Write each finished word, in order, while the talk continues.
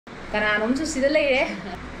Kananom so sida leire.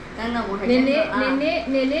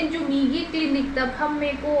 Nene Jumi clinic ta phamme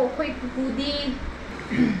ko khoi Kukudi.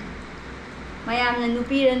 Mayam na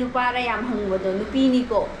nupira nupara yam hangwado nupini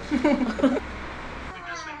ko.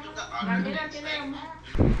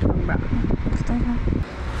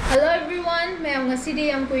 Hello everyone, mayam ngasidi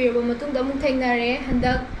yam kuirba matungda amuk thainare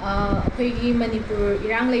handak akhoi Manipur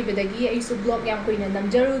irang leibadagi aisu blog yam kuina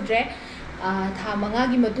namjarudre tha manga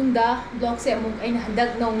gi matungda blog se amuk aina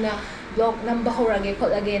handak nongna blog namba horage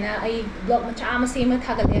kholage na ai blog macha ama sema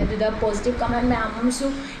thagale aduda positive comment mayam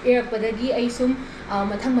amsu irakpadagi aisum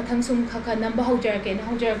mathang sum khakha namba hojarake na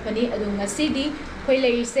hojarakani adu ngasidi khoi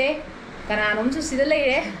leise kananom su sida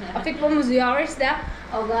leire apikpa muzu yaris da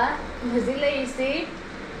oga hazi leise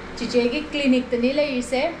Chichegi clinic tani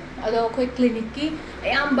leise ado khoi clinic ki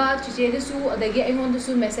ayamba chiche su adagi aingon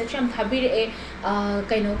su message am thabir e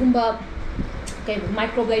kaino gumba kai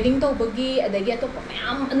microblading to bagi adagi to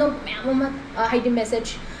mayam haidi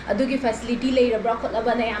message adugi facility leira bra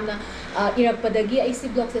khotlaba na yamna irakpadagi aisi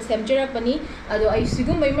blog se semjerakpani ado ai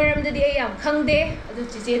sigum mai maram dadi ai yam khangde ado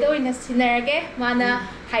chiche do ina sinarage mana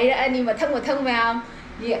haira ani mathang mayam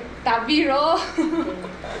tabiro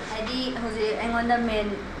adi hoje aingon da men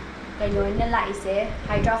kaino ina laise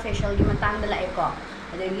hydra facial gi matang da lai ko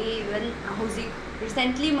adagi even hoje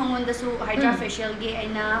recently mangon da su hydra facial gi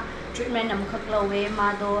aina treatment am khak lawe ma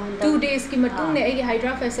do 2 days ki matung ne ai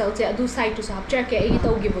hydra facial che adu site to subject ke ai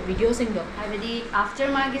to gi video sing do habidi after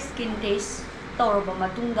ma gi skin test tawrba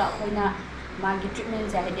matung da koina ma gi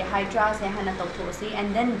treatment se hadi hydra se hana to thosi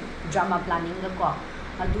and then drama planning ga ko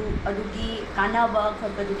adugi kanaba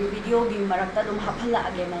khotba du video gi marakta dum haphala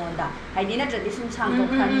age monda haidi na tradition sang to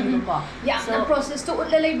khani ko ya na process to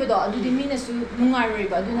utle lei bodo adudi mina su mungai roi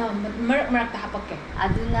ba aduna marakta hapakke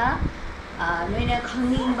aduna noina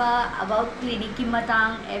khangingba about clinic ki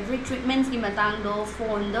matang every treatments ki matang do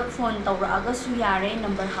phone tawra aga su yare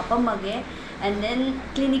number hapamage and then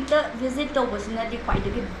clinic ta visit to basna di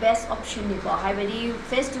quite the best option ni ko haibadi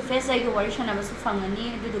face to face ai go warishan abasu fangani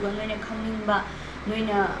adudu noina khangingba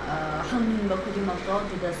noina hangingba khudimak to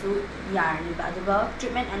dudasu yarni ba aduga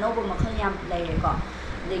treatment anoba makhal yam laire ko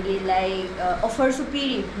degi like offer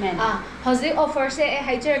supiri men hoje offer se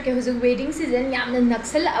haijar ke hoje wedding season yamna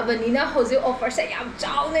naksal abanina hoje offer se yam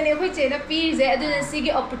chauna ne khoi chena pi je aduna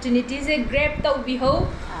sigi opportunity se grab tau bi ho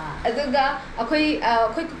aduga akhoi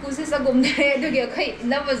kuku se sagum ne adugi akhoi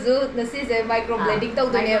nabazu nasi je microblading tau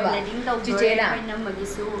done ba chichena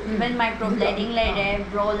namagisu even microblading laire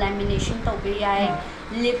brow lamination tau bi ai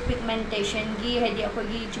lip pigmentation gi hedi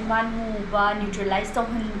akhoi chimban mu ba neutralize to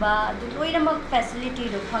hanba du loina mak facility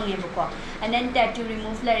do phange ba and then tattoo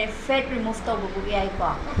remove lare fat remove to bu gi ai ko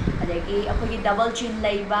adagi akhoi double chin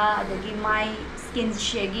laiba adagi my skin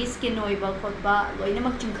shaggy skin oiba khotba loina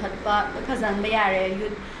mak chingkhat ba khazan ba yare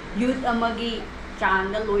youth amagi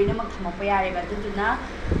chang da loina mak thamak ba yare ba duna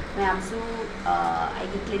mayam su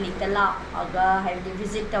ai clinic ta la aga haidi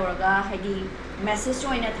visit tawraga haidi message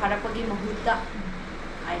oina tharapagi mahutta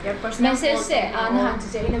either personal message se nahan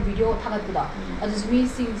se in a video thagat da adu mi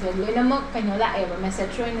sing se loina mak kaino la eba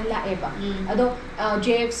message oina la eba ado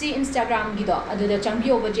JFC Instagram gi do adu da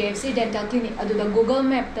changbi over JFC dental clinic adu da Google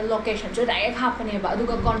map the location so direct hapane ba adu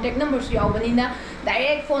ga contact number su yawbani na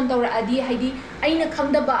direct phone tawra adi haidi aina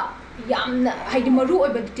khangdaba yamna haidi maru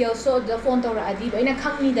oiba detail so the phone tawra adi loina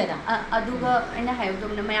khangni dana aduga aina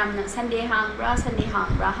hayodum na mayamna Sunday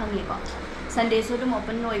hangbra hangi ko Sunday so dum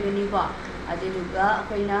open oibani ko aduga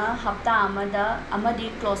akoina hafta amada amadi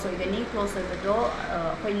close oigani close oibado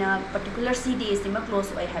akoina particular CDs ma close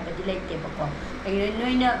oi habadi leite bako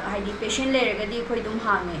noina haidi patient leragadi akoi dum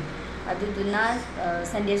hange aduduna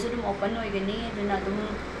Sunday so dum open oigani aduna dum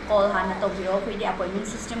call hana tobiro akoi di appointment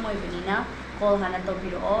system oibani na call hana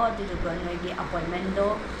tobiro aduga noigi appointment do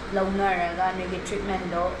launaraga noigi treatment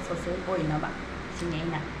do fulfill oina ba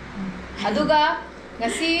sinena aduga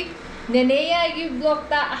ngasi Nene ya gi blog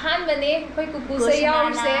ta ahan bane khoi kuku se yaw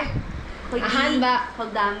se ahan ba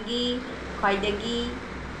Khudong gi khaidagi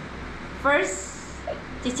first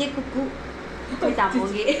chiche kuku khoi tamo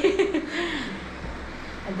gi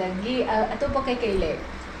adagi atopa kai le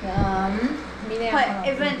mine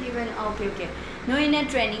even okay noina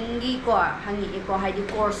training gi ko hangi ko haidi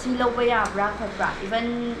course loba ya bra khotba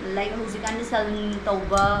even like hujikan salon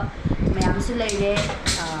tauba mayam su leire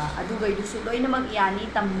aduga idu loina mag yani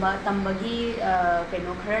tambagi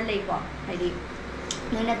kaino khara lei ko haidi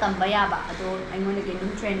noina tamba ya ba ado aingona ge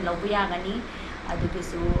dum train loba ya gani adugi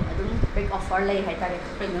su adum big offer lei hai tare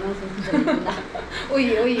kaino su na oi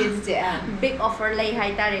je big offer lei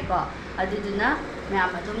hai tare ko aduduna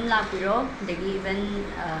ꯃꯌꯥꯝ ꯑꯗꯨꯝ ꯂꯥꯛꯄꯤꯔꯣ ꯑꯗꯒꯤ even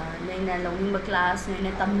ꯅꯣꯏꯅ ꯂꯧꯅꯤꯡꯕ class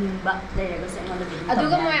ꯅꯣꯏꯅ ꯇꯝꯅꯤꯡꯕ ꯂꯩꯔꯒꯁꯨ ꯑꯩꯉꯣꯟꯗ ꯑꯗꯨꯝ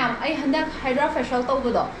ꯑꯗꯨꯒ ꯃꯌꯥꯝ ꯑꯩ ꯍꯟꯗꯛ ꯍꯥꯏꯗ꯭ꯔꯥ ꯐꯦꯁꯤꯌꯦꯜ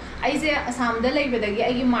ꯇꯧꯕꯗꯣ ꯑꯩꯁꯦ ꯑꯁꯥꯝꯗ ꯂꯩꯕꯗꯒꯤ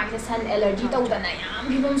ꯑꯩꯒꯤ ꯃꯥꯏꯁꯦ ꯁꯟ ꯑꯦꯂꯔꯖꯤ ꯇꯧꯗꯅ ꯌꯥꯝ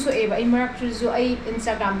ꯐꯤꯕꯝ ꯁꯣꯛꯑꯦꯕ ꯑꯩ ꯃꯔꯛꯇꯨꯁꯨ ꯑꯩ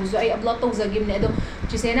ꯏꯟꯁꯇꯥꯒ꯭ꯔꯥꯝꯗꯁꯨ ꯑꯩ ꯑꯞꯂꯣꯗ ꯇꯧꯖꯈꯤꯕꯅꯦ ꯑꯗꯣ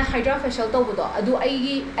ꯆꯤꯆꯦꯅ ꯍꯥꯏꯗ꯭ꯔꯥ ꯐꯦꯁꯤꯌꯦꯜ ꯇꯧꯕꯗꯣ ꯑꯗꯨ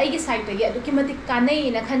ꯑꯩꯒꯤ ꯁꯥꯏꯠꯇꯒꯤ ꯑꯗꯨꯛꯀꯤ ꯃꯇꯤꯛ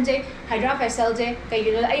ꯀꯥꯟꯅꯩꯌꯦꯅ ꯈꯟꯖꯩ ꯍꯥꯏꯗ꯭ꯔꯥ ꯐꯦꯁꯤꯌꯦꯜꯁꯦ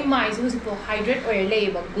ꯀꯩꯒꯤꯅꯣꯗ ꯑꯩ ꯃꯥꯏꯁꯦ ꯍꯧꯖꯤꯛꯐꯥꯎ ꯍꯥꯏꯗ꯭ꯔꯦꯠ ꯑꯣꯏꯔ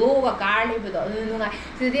ꯂꯩꯌꯦꯕ ꯒ꯭ꯂꯣꯒ ꯀꯥꯔ ꯂꯩꯕꯗꯣ ꯑꯗꯨ ꯅꯨꯡꯉꯥꯏ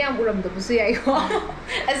ꯁꯤꯗꯤ ꯌꯥꯝ ꯎꯔꯝꯗꯕꯁꯨ ꯌꯥꯏꯀꯣ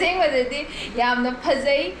ꯑꯁꯦꯡꯕꯗꯗꯤ ꯌꯥꯝꯅ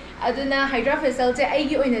ꯐꯖꯩ ꯑꯗꯨꯅ ꯍꯥꯏꯗ꯭ꯔꯥ ꯐꯦꯁꯤꯌꯦꯜꯁꯦ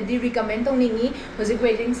ꯑꯩꯒꯤ ꯑꯣꯏꯅꯗꯤ ꯔꯤꯀꯃꯦꯟ ꯇꯧꯅꯤꯡꯉꯤ ꯍꯧꯖꯤꯛ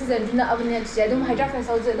ꯋꯦꯗꯤꯡ ꯁꯤꯖꯟꯁꯨ ꯅꯛꯑꯕꯅꯤꯅ ꯆꯤꯆꯦ ꯑꯗꯨꯝ ꯍꯥꯏꯗ꯭ꯔꯥ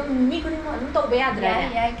ꯐꯦꯁꯤꯌꯦꯜꯁꯦ ꯑꯗꯨꯝ ꯃꯤ ꯈꯨꯗꯤꯡꯃꯛ ꯑꯗꯨꯝ ꯇꯧꯕ ꯌꯥꯗ꯭ꯔꯥ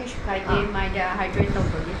ꯌꯥꯏ ꯀꯩꯁꯨ ꯀꯥꯏꯗꯦ ꯃꯥꯏꯗ ꯍꯥꯏꯗ꯭ꯔꯦꯠ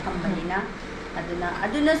ꯇꯧꯕꯒꯤ ꯊꯝꯕꯅꯤꯅ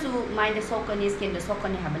ꯑꯗꯨꯅꯁꯨ ꯃꯥꯏꯗ ꯁꯣꯛꯀꯅꯤ ꯁ꯭ꯀꯤꯟꯗ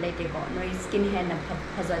ꯁꯣꯛꯀꯅꯤ ꯍꯥꯏꯕ ꯂꯩꯇꯦꯀꯣ ꯅꯣꯏ ꯁ꯭ꯀꯤꯟ ꯍꯦꯟꯅ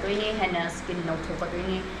ꯐꯖꯗꯣꯏꯅꯦ ꯍꯦꯟꯅ ꯁ꯭ꯀꯤꯟ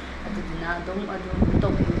ꯅꯧꯊꯣꯛꯀꯗꯣꯏꯅꯦ ꯑꯗꯨꯗꯨꯅ ꯑꯗꯨꯝ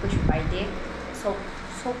ꯇꯧꯕꯤꯌꯨ ꯀꯩꯁꯨ ꯀꯥꯏꯗꯦ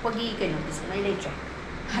ꯁꯣꯛꯄꯒꯤ ꯀꯩꯅꯣꯗꯤ ꯁꯨꯡꯂꯩ ꯂꯩꯇ꯭ꯔꯦ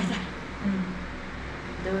ꯍꯥꯏꯇꯥꯔꯦ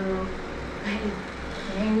ꯑꯗꯨ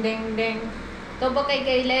ꯗꯦꯡ ꯗꯦꯡ ꯗꯦꯡ ꯑꯇꯣꯞꯄ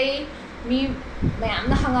ꯀꯩꯀꯩ ꯂꯩ ꯃꯤ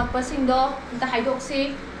ꯃꯌꯥꯝꯅ ꯍꯪꯉꯛꯄꯁꯤꯡꯗꯣ ꯑꯝꯇ ꯍꯥꯏꯗꯣꯛꯁꯤ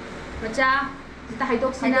ꯃꯆꯥ ꯑꯝꯇ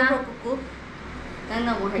ꯍꯥꯏꯗꯣꯛꯁꯤꯅ ꯀꯨꯀꯨ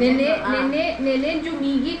ꯅꯪꯅ ꯑꯃꯨꯛ ꯅꯦꯅꯦ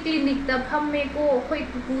ꯖꯨꯃꯤꯒꯤ ꯀ꯭ꯂꯤꯅꯤꯛꯇ ꯐꯝꯃꯦꯀꯣ ꯑꯩꯈꯣꯏ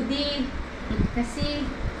ꯀꯨꯀꯨꯗꯤ ꯉꯁꯤ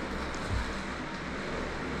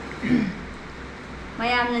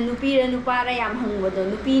ꯃꯌꯥꯝꯅ ꯅꯨꯄꯤꯔ ꯅꯨꯄꯥꯔ ꯌꯥꯝ ꯍꯪꯕꯗꯣ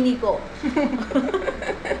ꯅꯨꯄꯤꯅꯤꯀோ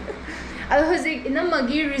ꯑꯗꯣ ꯍꯧꯖꯤꯛ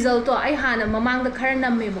ꯏꯅꯝꯃꯒꯤ ꯔꯤꯖꯜꯇꯣ ꯑꯩ ꯍꯥꯟꯅ ꯃꯃꯥꯡꯗ ꯈꯔ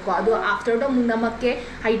ꯅꯝꯃꯦꯕꯀꯣ ꯑꯗꯣ ꯑꯥꯐꯇꯔꯗ ꯑꯃꯨꯛ ꯅꯝꯃꯛꯀꯦ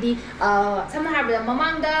ꯍꯥꯏꯗꯤ ꯁꯝꯅ ꯍꯥꯏꯔꯕꯗ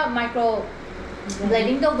ꯃꯃꯥꯡꯗ ꯃꯥꯏꯀ꯭ꯔꯣ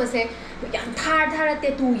ꯕ꯭ꯂꯦडिꯡ ꯇꯧꯕꯁꯦ ꯌꯥꯝ ꯊꯥꯔ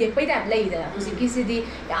ꯇꯦꯇꯨ ꯌꯦꯛꯄꯩ ꯇꯥꯏꯞ ꯂꯩꯗꯅ ꯍꯧꯖꯤꯛꯀꯤꯁꯤꯗꯤ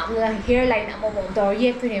ꯌꯥꯝꯅ ꯍꯤꯌꯔ ꯂꯥꯏꯟ ꯑꯃꯃꯝ ꯇꯧꯔ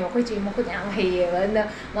ꯌꯦꯛꯇꯣꯏꯅꯦꯕ ꯑꯩꯈꯣꯏ ꯆꯦ ꯃꯈꯨꯠ ꯌꯥꯝ ꯍꯩꯌꯦꯕ ꯑꯗꯨꯅ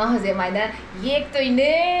ꯃꯥ ꯍꯧꯖꯤꯛ ꯑꯗꯨꯃꯥꯏꯅ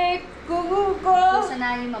ꯌꯦꯛꯇꯣꯏꯅꯦ ꯀꯨꯀꯨꯀꯣ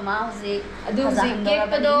ꯁꯅꯥꯒꯤ ꯃꯃꯥ ꯍꯧꯖꯤꯛ ꯑꯗꯨ ꯍꯧꯖꯤꯛ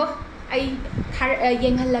ꯌꯦꯛꯄꯗꯣ ꯑꯩ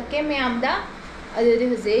ꯌꯦꯡꯍꯜꯂꯛꯀꯦ ꯃꯌꯥꯝꯗ ꯑꯗꯨꯗꯤ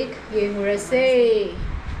ꯍꯧꯖꯤꯛ ꯌꯦꯡꯉꯨꯔꯁꯦ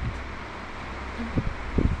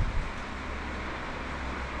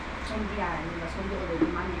ꯁꯣꯝꯗꯤ ꯌꯥꯔꯅꯤꯕ ꯁꯣꯝꯗꯤ ꯑꯣꯜꯔꯦꯗꯤ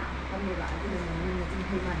ꯃꯥꯅ ꯌꯥꯝ ꯐꯝꯃꯦꯕ ꯑꯗꯨꯗꯨꯅ ꯅꯪꯅ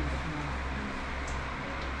ꯆꯤꯡꯈꯩ ꯃꯥꯟꯕ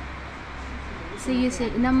ꯁꯤꯒꯤꯁꯦ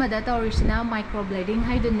ꯏꯅꯝꯃꯗ ꯇꯧꯔꯤꯁꯤꯅ ꯃꯥꯏꯀ꯭ꯔꯣ ꯕ꯭ꯂꯦडिꯡ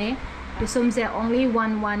ꯍꯥꯏꯗꯨꯅꯦ ꯄꯤꯁꯨꯝꯁꯦ ꯑꯣꯡꯂꯤ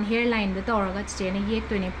ꯋꯥꯟ ꯍꯤꯌꯔ ꯂꯥꯏꯟꯗ ꯇꯧꯔꯒ ꯆꯤꯆꯦꯅ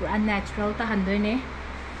ꯌꯦꯛꯇꯣꯏꯅꯦ ꯄꯨꯔꯥ ꯅꯦꯆꯔꯦꯜ ꯇꯥꯍꯟꯗꯣꯏꯅꯦ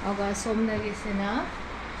ꯑꯗꯨꯒ ꯁꯣꯝꯗꯒꯤꯁꯤꯅ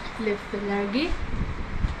ꯂꯤꯞ ꯐꯤꯂꯔꯒꯤ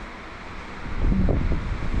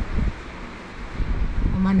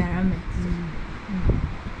ꯃꯥꯟꯅꯔꯝꯃꯦ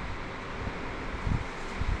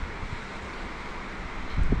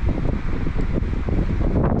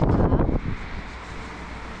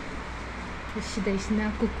ꯁꯤꯗꯩꯁꯤꯅ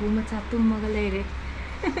ꯀꯨꯀꯨ ꯃꯆꯥ ꯇꯨꯝꯃꯒ ꯂꯩꯔꯦ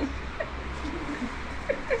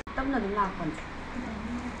ꯇꯞꯅ ꯑꯗꯨꯝ ꯂꯥꯛꯄꯅꯦ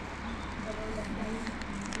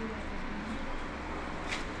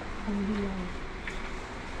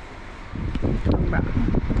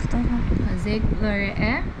ꯍꯧꯖꯤꯛ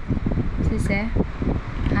ꯂꯣꯏꯔꯛꯑꯦ ꯁꯤꯁꯦ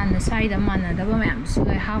ꯍꯥꯟꯅ ꯁ꯭ꯋꯥꯏꯗ ꯃꯥꯟꯅꯗꯕ ꯃꯌꯥꯝꯁꯨ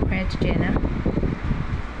ꯂꯣꯏ ꯍꯥꯞꯈ꯭ꯔꯦ ꯆꯤꯆꯦꯅ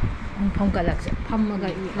ꯐꯝꯒꯠꯂꯛꯁꯦ ꯐꯝꯃꯒ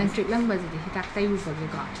ꯂꯪꯇ꯭ꯔꯤꯛ ꯂꯪꯕꯁꯤꯗꯤ ꯍꯤꯗꯥꯛ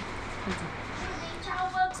ꯇꯩꯔꯨꯕꯒꯤꯀꯣ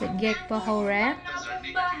ꯌꯦꯛꯄ ꯍꯧꯔꯦ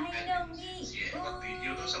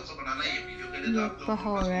yekpa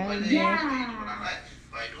ho raha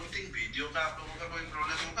hai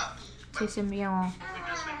जैसे मैं यहाँ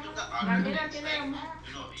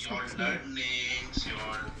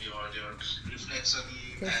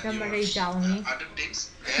जैसे मरे जाऊँगी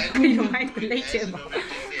मैं माइक ले चेबा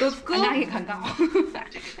कुकु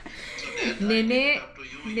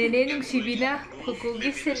नेने नुंसीबीना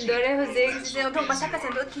कुकुगी सिंदोरे हुजे ꯊꯣꯛ ꯃꯁꯛꯀ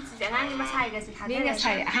ꯁꯦꯝꯗꯣꯛ ꯈꯤꯆꯤꯁꯦ ꯑꯉꯥꯡꯒꯤ ꯃꯁꯥꯏꯒꯁꯦ ꯅꯤ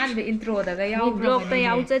ꯉꯁꯥꯏ ꯑꯍꯥꯟꯕ ꯏꯟꯇ꯭ꯔꯣꯗꯒ ꯕ꯭ꯂꯣꯛꯇ ꯌꯥꯎꯈ꯭ꯔꯕꯅꯦ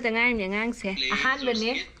ꯌꯥꯎꯖꯗ ꯉꯥꯏꯔꯤꯕꯅꯦ ꯑꯉꯥꯡꯁꯦ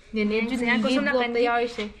ꯑꯍꯥꯟꯕꯅꯦ ꯅꯦꯅꯦ ꯖꯨꯅꯤꯒꯤ ꯕ꯭ꯂꯣꯛꯇ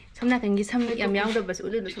ꯌꯥꯎꯔꯤꯁꯦ ꯁꯣꯝ ꯅꯥꯀꯟꯒꯤ ꯁꯝ ꯌꯥꯝ ꯌꯥꯎꯗꯕꯁꯨ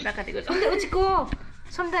ꯎꯠꯂꯨꯅꯨ ꯁꯣꯝ ꯅꯥꯀꯟꯗꯒꯤ ꯁꯣꯝꯗ ꯎꯆꯤꯀꯣ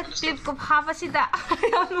ꯁꯣꯝꯗ ꯀ꯭ꯂꯤꯞꯀ ꯐꯥꯕꯁꯤꯗ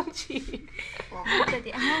ꯌꯥꯝ ꯅꯨꯡꯁꯤ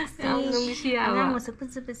ꯑꯉꯥꯡꯁꯦ ꯌꯥꯝ ꯅꯨꯡꯁꯤ ꯍꯥꯏꯕ ꯑꯉꯥꯡ ꯃꯁꯛ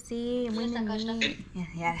ꯐꯖꯕꯁꯤ ꯃꯣꯏꯅꯅꯤ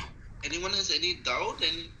ꯌꯥꯔꯦ Anyone has any doubt?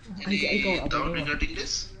 I Any go doubt away. regarding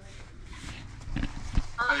this?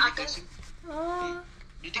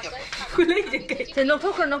 자,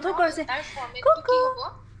 녹토크로세. Kuku.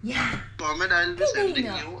 Yeah. Comment I'll be sending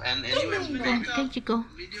you and anyways 땡치고.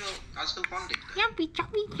 video आजकल कौन देखता है? 야, 삐쩍.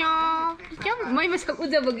 많이 마sak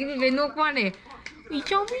우자버기 왜 녹화네.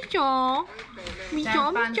 삐쩍.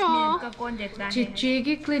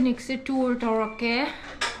 चिची क्लिनिक से टूर तौरके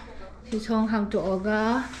सिसोंग हांगतोगा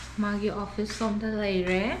मागी ऑफिस सोमदा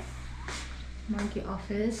लेरे मागी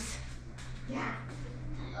ऑफिस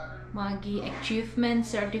मागी अचीवमेंट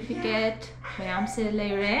सर्टिफिकेट मैम से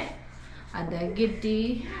लेरे अदगिदी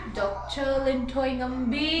डॉक्टर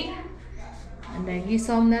लिंथोइंगम्बी अदगी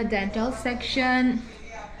सोमना डेंटल सेक्शन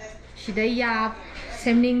शिदया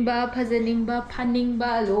सेमनिंगबा फजनिंगबा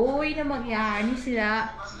फानिंगबा लोइनमक यारनि सिरा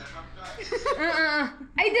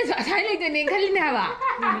ꯑꯩꯗꯁꯨ ꯑꯁꯥꯏ ꯂꯩꯗꯣꯏꯅꯦ ꯈꯜꯂꯤꯅꯦ ꯍꯥꯏꯕ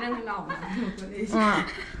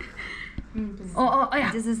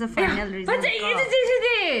This is the final result. ꯐꯖꯩꯌꯦ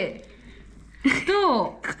ꯁꯤꯗꯤ ꯇꯣ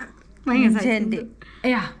ꯃꯥꯏ ꯉꯁꯥꯏ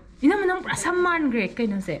ꯑꯌꯥ Ina manang prasaman great kay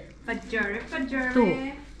no se. Pajare, pajare. To.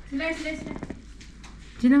 Sila.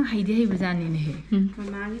 Jinang haidi hay bazani ne he.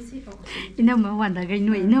 Mamagi si o. Ina ma wanda gai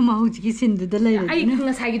no ina ma huji ki sindu da lai. Ai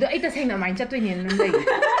ngasai gi do ai ta seng na main chat toy ne nan dai.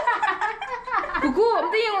 Kuku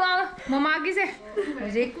amta yeng la mama gi se.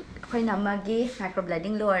 Huji khoi namagi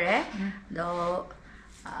microblading lore. Do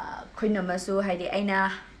khoi namasu haidi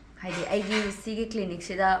aina haidi aigi sigi clinic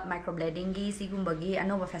sida microblading gi sigumbagi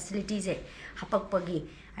anova facilities e hapakpagi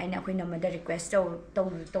aina khoi namada request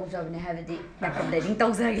tau jabne habidi microblading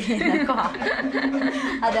tau jage na ko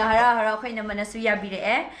ada hara khoi namana su yabire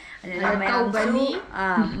e ada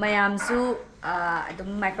mayam su adum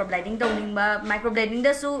microblading tawningba microblading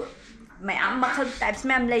da su mayam makhal types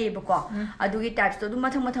ma'am lay ko adugi types to dum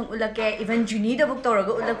mathang ulake even juni da book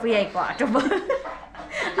tawraga ulak yai ko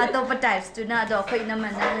atopa types tu na do khoi na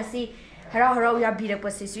man na si harau ya birak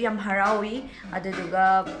pasi su yam harawi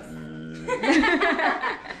aduga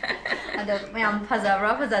ado mayam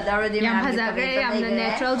phazadara de yam phazagre yam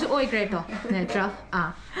natural ju oi great to natural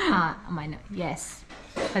amina yes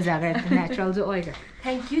phazagre natural ju oi great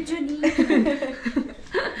thank you Juni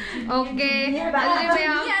okay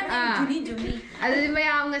Adi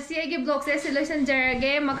mayam ngasi agi blog se solution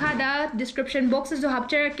jarage makhada description box jo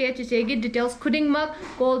hapcher ke chiche gi details khuding mak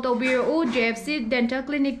call to biro JFC dental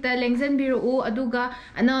clinic ta lengzen biro aduga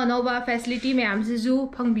anova facility mayam ju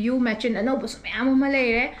phangbiu machine anova su mayam ma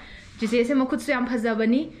leire chiche se makhut su yam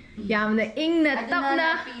phajabani yamna ingna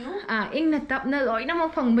tapna loina ma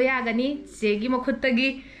phangba yagani che gi makhut tagi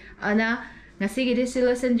ana ngasi gi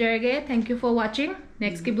solution jarage thank you for watching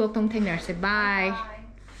next ki blog tong thengnar se bye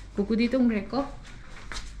Kuku di tong reko.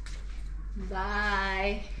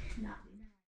 Bye.